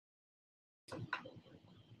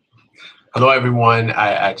Hello, everyone.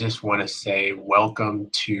 I just want to say welcome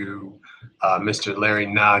to Mr. Larry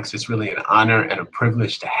Knox. It's really an honor and a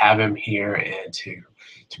privilege to have him here and to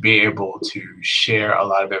be able to share a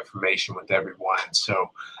lot of information with everyone. So,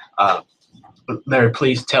 uh, Larry,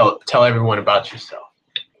 please tell everyone about yourself.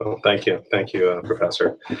 Well, thank you,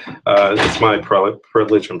 Professor. It's my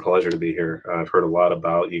privilege and pleasure to be here. I've heard a lot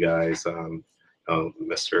about you guys.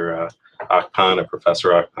 Mr. Akpan, or Professor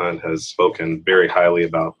Akpan, has spoken very highly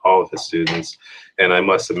about all of his students, and I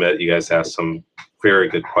must admit, you guys asked some very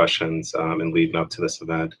good questions in leading up to this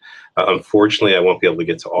event. Unfortunately, I won't be able to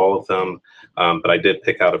get to all of them, but I did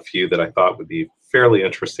pick out a few that I thought would be fairly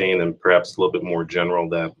interesting and perhaps a little bit more general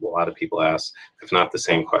that a lot of people ask, if not the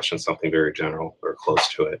same question, something very general or close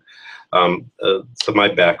to it. So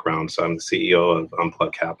my background, so I'm the CEO of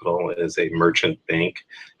Unplugged Capital. It is a merchant bank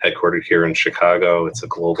headquartered here in Chicago. It's a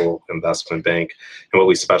global investment bank. And what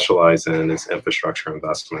we specialize in is infrastructure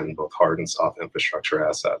investment in both hard and soft infrastructure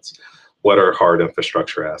assets. What are hard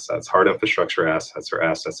infrastructure assets? Hard infrastructure assets are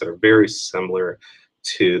assets that are very similar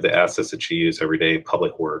to the assets that you use every day,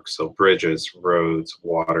 public works, so bridges, roads,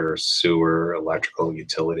 water, sewer, electrical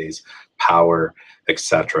utilities, power,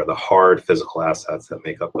 etc. The hard physical assets that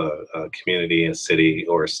make up a community, a city,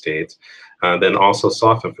 or a state. Then also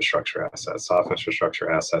soft infrastructure assets. Soft infrastructure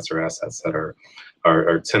assets are assets that are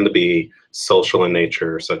tend to be social in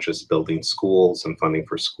nature, such as building schools and funding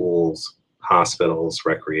for schools, hospitals,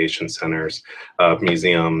 recreation centers,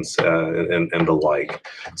 museums, and the like.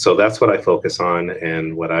 So that's what I focus on,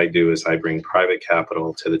 and what I do is I bring private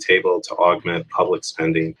capital to the table to augment public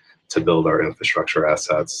spending to build our infrastructure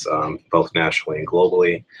assets, both nationally and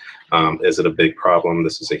globally. Is it a big problem?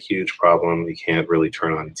 This is a huge problem. You can't really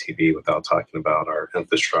turn on TV without talking about our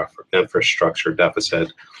infrastructure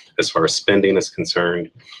deficit as far as spending is concerned.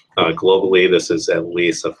 Globally, this is at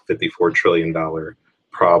least a $54 trillion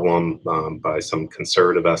problem by some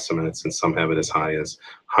conservative estimates, and some have it as high as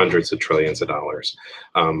hundreds of trillions of dollars.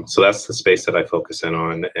 So that's the space that I focus in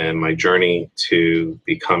on, and my journey to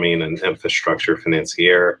becoming an infrastructure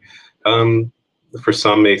financier, for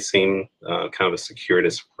some may seem kind of a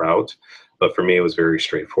circuitous route, but for me it was very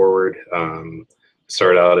straightforward.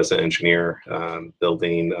 Started out as an engineer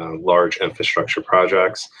building large infrastructure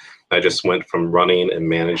projects. I just went from running and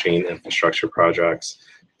managing infrastructure projects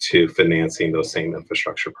to financing those same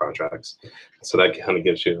infrastructure projects. So that kind of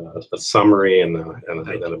gives you a summary and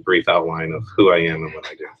a brief outline of who I am and what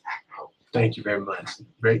I do. Thank you very much.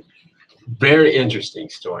 Very interesting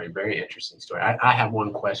story. Very interesting story. I have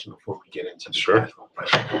one question before we get into the Sure.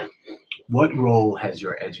 question. What role has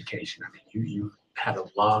your education? I mean, you had a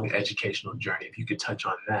long educational journey. If you could touch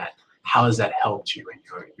on that, how has that helped you in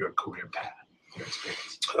your career path, your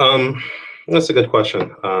experience? That's a good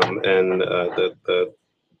question. And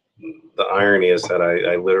the irony is that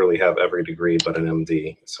I literally have every degree but an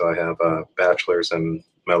MD. So I have a bachelor's in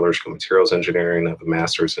metallurgical materials engineering, I have a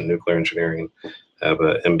master's in nuclear engineering, I have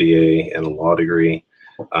an MBA and a law degree.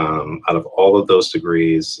 Out of all of those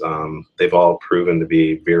degrees, they've all proven to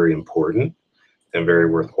be very important and very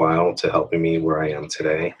worthwhile to helping me where I am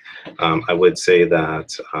today. I would say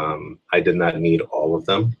that I did not need all of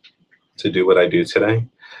them to do what I do today.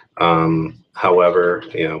 However,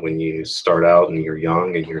 you know, when you start out and you're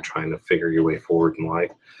young and you're trying to figure your way forward in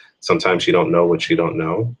life, sometimes you don't know what you don't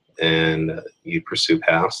know, and you pursue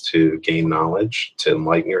paths to gain knowledge, to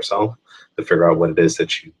enlighten yourself, to figure out what it is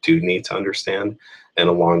that you do need to understand. And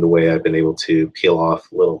along the way, I've been able to peel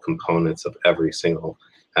off little components of every single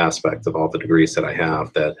aspect of all the degrees that I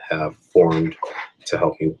have that have formed to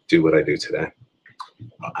help me do what I do today.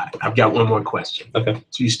 I've got one more question. Okay.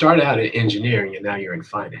 So you started out in engineering and now you're in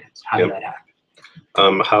finance. How did that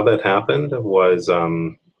happen? How that happened was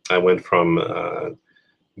I went from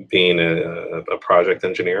being a project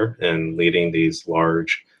engineer and leading these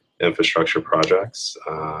large infrastructure projects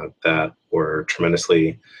that were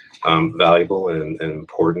tremendously valuable and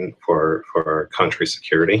important for our country's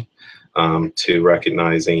security, to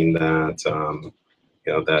recognizing that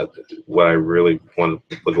you know, that what I really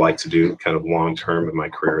would like to do kind of long term in my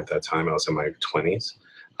career at that time, I was in my 20s,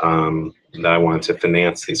 that I wanted to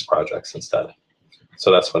finance these projects instead.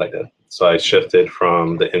 So that's what I did. So I shifted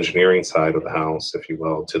from the engineering side of the house, if you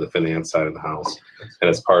will, to the finance side of the house. And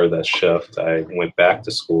as part of that shift, I went back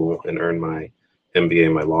to school and earned my MBA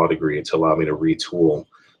and my law degree to allow me to retool,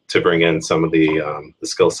 to bring in some of the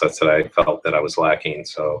skill sets that I felt that I was lacking.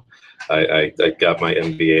 So I got my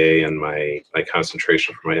MBA, and my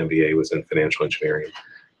concentration for my MBA was in financial engineering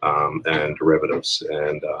and derivatives.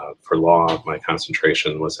 And for law, my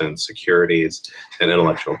concentration was in securities and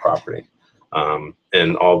intellectual property.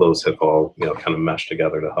 And all those have all, kind of meshed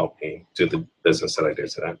together to help me do the business that I do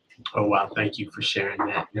today. Oh, wow. Thank you for sharing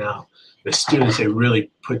that. Now, the students have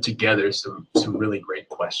really put together some really great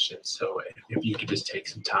questions. So if you could just take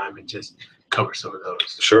some time and just cover some of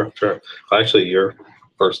those. Sure. Actually, your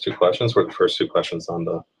first two questions were the first two questions on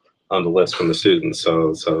the list from the students.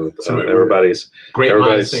 So everybody's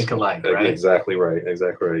minds think alike, right? Exactly right.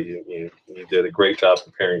 You did a great job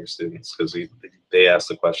preparing your students because they asked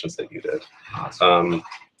the questions that you did. Awesome.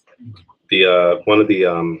 One of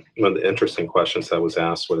the interesting questions that was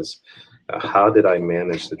asked was, how did I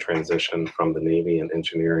manage the transition from the Navy and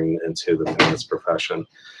engineering into the finance profession?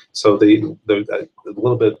 So they're a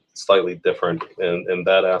little bit slightly different, and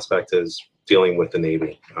that aspect is dealing with the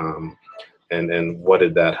Navy. And what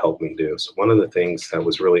did that help me do? So one of the things that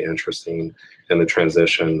was really interesting in the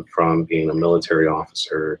transition from being a military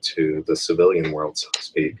officer to the civilian world, so to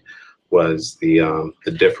speak, was the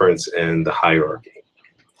difference in the hierarchy,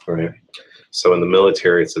 right? So in the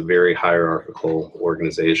military, it's a very hierarchical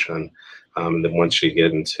organization. Then once you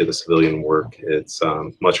get into the civilian work, it's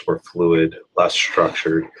much more fluid, less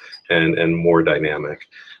structured, and more dynamic.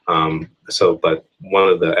 But one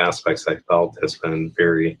of the aspects I felt has been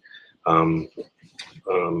very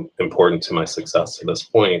important to my success to this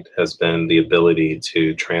point has been the ability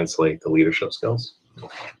to translate the leadership skills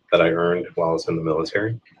that I earned while I was in the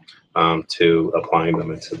military to applying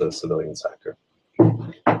them into the civilian sector.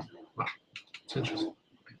 It's interesting.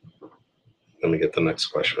 Let me get the next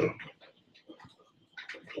question.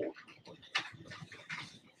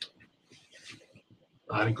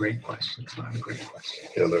 A lot of great questions.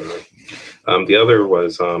 Yeah, there are. The other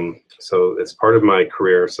was, so it's part of my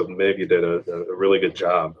career, so maybe you did a really good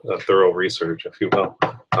job, a thorough research, if you will,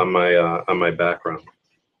 on my background.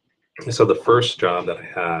 So the first job that I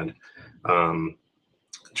had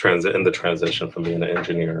in the transition from being an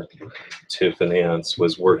engineer to finance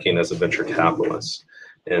was working as a venture capitalist.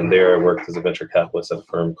 And there I worked as a venture capitalist at a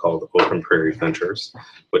firm called Open Prairie Ventures,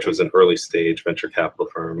 which was an early stage venture capital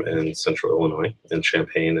firm in central Illinois, in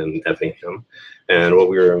Champaign and Effingham. And what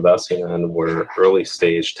we were investing in were early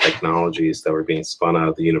stage technologies that were being spun out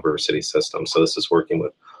of the university system. So this is working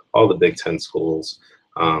with all the Big Ten schools,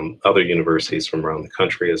 other universities from around the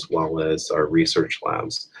country, as well as our research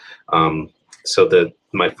labs. So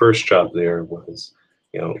my first job there was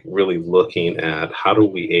really looking at how do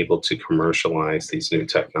we able to commercialize these new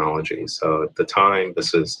technologies. So at the time,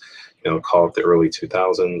 this is, call it the early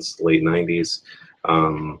 2000s, late 90s.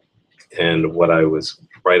 And what I was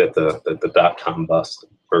right at the dot-com bust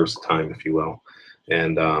first time, if you will.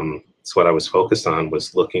 And so what I was focused on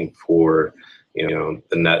was looking for,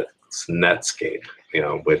 the Netscape,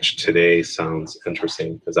 which today sounds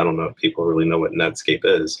interesting because I don't know if people really know what Netscape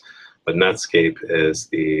is, but Netscape is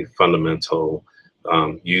the fundamental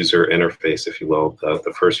user interface, if you will,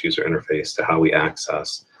 the first user interface to how we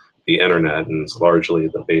access the internet, and it's largely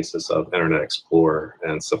the basis of Internet Explorer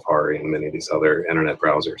and Safari and many of these other internet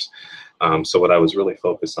browsers. So what I was really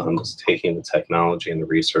focused on was taking the technology and the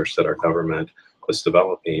research that our government was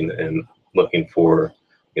developing and looking for,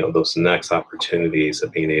 those next opportunities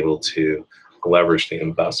of being able to leverage the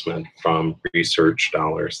investment from research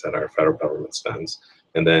dollars that our federal government spends,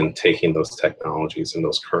 and then taking those technologies and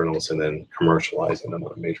those kernels and then commercializing them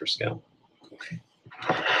on a major scale.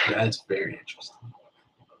 That's very interesting.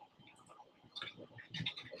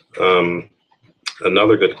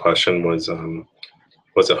 Another good question was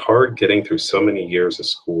it hard getting through so many years of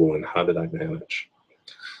school, and how did I manage?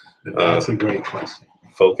 That's a great question.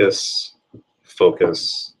 Focus.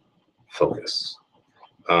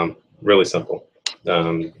 Really simple.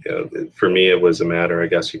 For me, it was a matter, I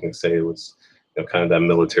guess you can say it was kind of that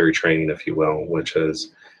military training, if you will, which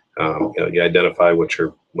is you identify what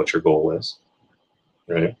your goal is,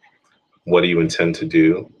 right? What do you intend to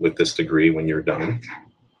do with this degree when you're done?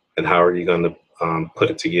 And how are you going to put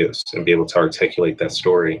it to use and be able to articulate that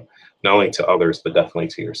story, not only to others, but definitely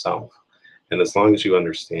to yourself. And as long as you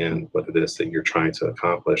understand what it is that you're trying to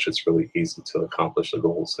accomplish, it's really easy to accomplish the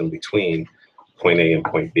goals in between point A and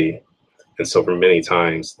point B. And so for many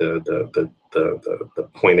times, the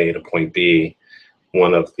point A to point B,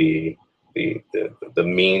 one of the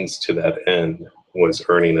means to that end was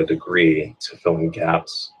earning a degree to fill in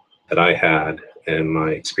gaps that I had in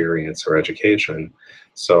my experience or education.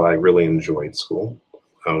 So I really enjoyed school.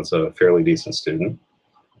 I was a fairly decent student.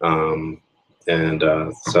 So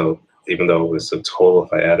even though it was a total,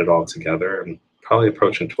 if I add it all together, I'm probably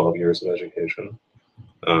approaching 12 years of education.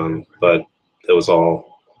 But it was all,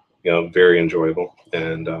 very enjoyable,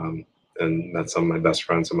 and met some of my best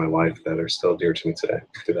friends in my life that are still dear to me today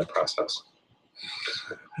through that process.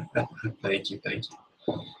 Thank you.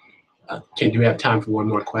 Do we have time for one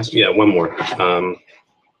more question? Yeah, one more.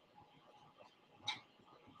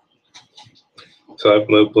 So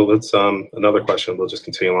let's another question. We'll just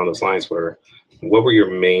continue along those lines. What were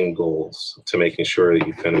your main goals to making sure that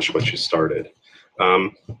you finished what you started?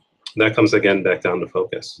 That comes again back down to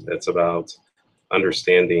focus. It's about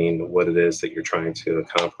understanding what it is that you're trying to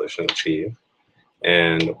accomplish and achieve,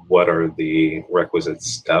 and what are the requisite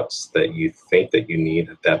steps that you think that you need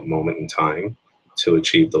at that moment in time to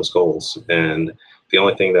achieve those goals. And the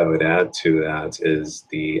only thing that I would add to that is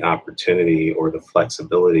the opportunity or the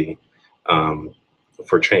flexibility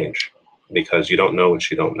for change, because you don't know what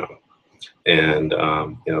you don't know. And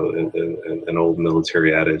an old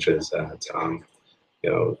military adage is that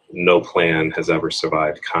no plan has ever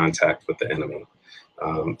survived contact with the enemy.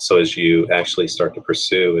 So as you actually start to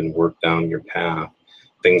pursue and work down your path,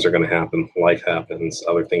 things are going to happen. Life happens.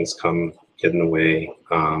 Other things get in the way,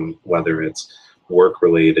 whether it's work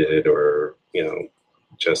related or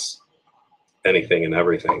just anything and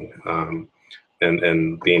everything.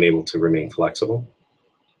 And being able to remain flexible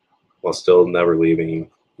while still never leaving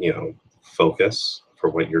focus for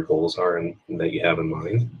what your goals are and that you have in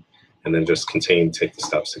mind, and then just continue to take the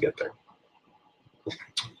steps to get there.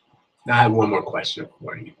 Now I have one more question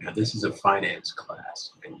for you. Now this is a finance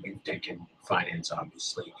class, and you've taken finance,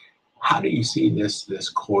 obviously. How do you see this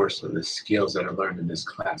course and the skills that are learned in this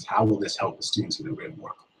class? How will this help the students in the real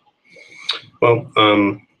world? Well,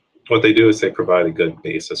 what they do is they provide a good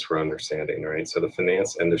basis for understanding, right? So the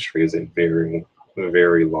finance industry is a very,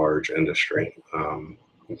 very large industry,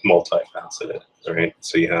 multifaceted, right?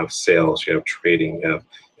 So you have sales, you have trading, you have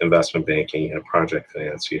investment banking, you have project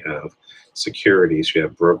finance, you have securities, you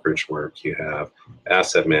have brokerage work, you have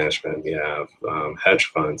asset management, you have hedge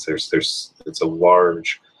funds. It's a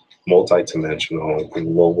large, multi-dimensional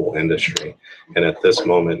global industry. And at this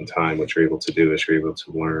moment in time, what you're able to do is you're able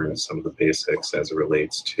to learn some of the basics as it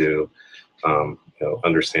relates to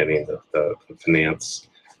understanding the finance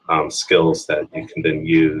skills that you can then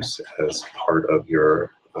use as part of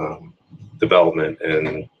your development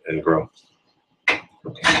and growth.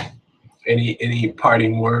 Okay. Any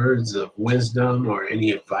parting words of wisdom or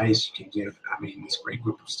any advice you can give? I mean, this great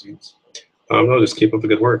group of students. No, just keep up the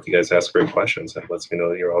good work. You guys ask great questions. That lets me know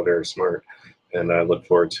that you're all very smart. And I look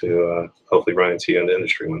forward to hopefully running into you in the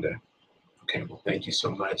industry one day. Okay, well, thank you so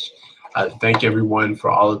much. Thank everyone for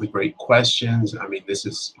all of the great questions. I mean, this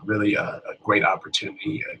is really a great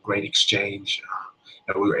opportunity, a great exchange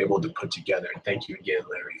that we were able to put together. And thank you again,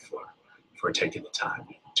 Larry, for taking the time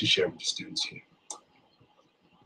to share with the students here.